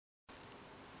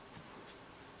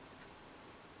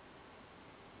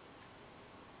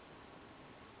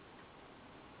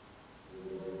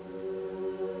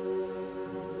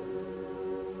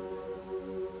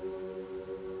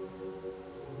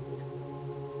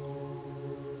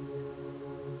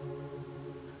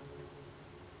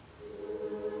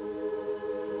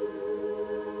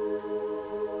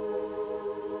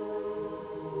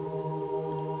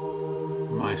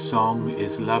song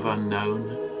is love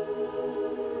unknown,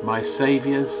 my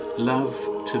Saviour's love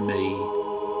to me,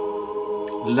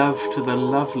 love to the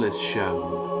loveless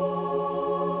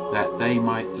shown, that they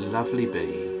might lovely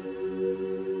be.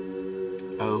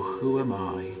 Oh, who am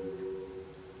I,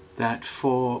 that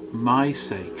for my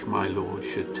sake my Lord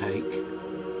should take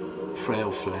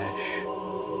frail flesh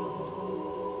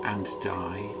and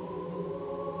die?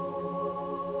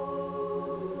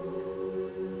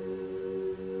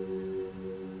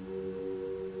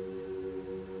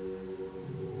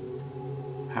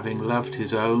 Having loved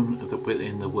his own that were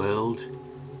in the world,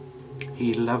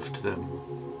 he loved them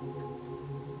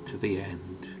to the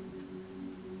end.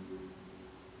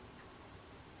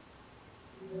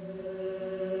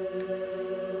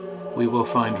 We will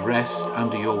find rest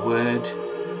under your word.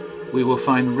 We will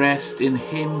find rest in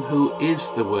him who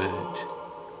is the word,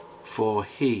 for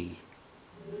he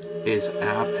is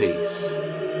our peace.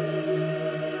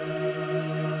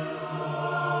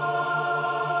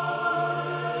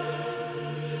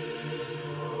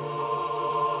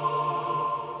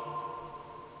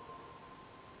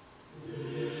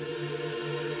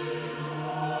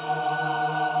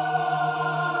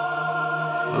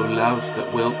 O love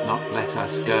that wilt not let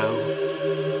us go,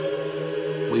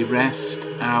 we rest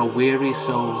our weary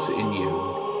souls in you.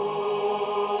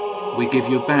 We give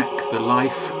you back the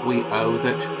life we owe,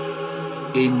 that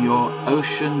in your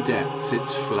ocean depths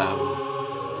its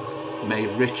flow may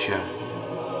richer,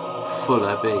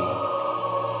 fuller be.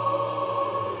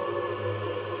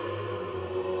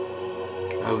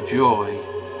 O joy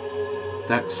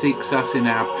that seeks us in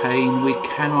our pain, we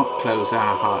cannot close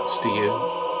our hearts to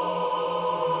you.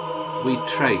 We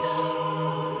trace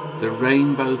the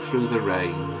rainbow through the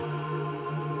rain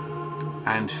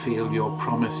and feel your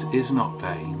promise is not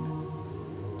vain,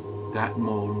 that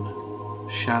morn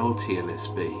shall tearless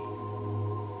be.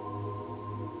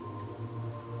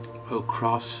 O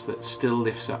cross that still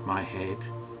lifts up my head,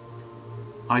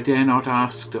 I dare not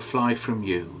ask to fly from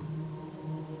you.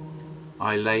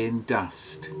 I lay in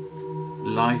dust,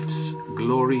 life's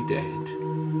glory dead,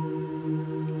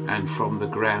 and from the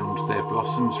ground there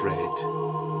blossoms red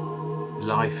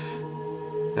life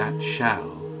that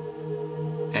shall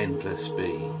endless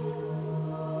be.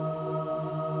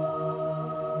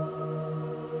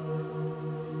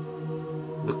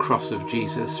 The cross of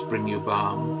Jesus bring you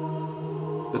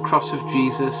balm, the cross of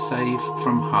Jesus save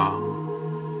from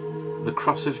harm, the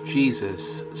cross of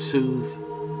Jesus soothe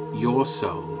your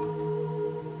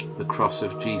soul, the cross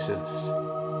of Jesus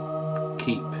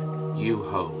keep you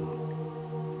whole.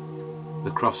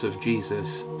 The cross of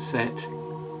Jesus set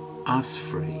us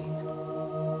free.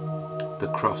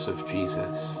 The cross of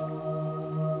Jesus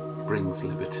brings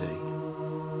liberty.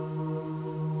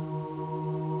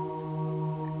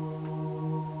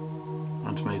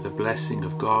 And may the blessing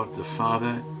of God, the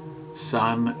Father,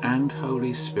 Son, and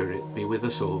Holy Spirit be with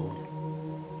us all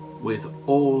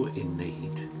in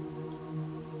need,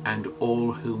 and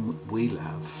all whom we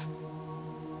love,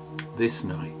 this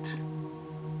night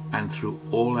and through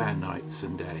all our nights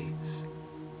and days.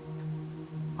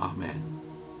 Amen.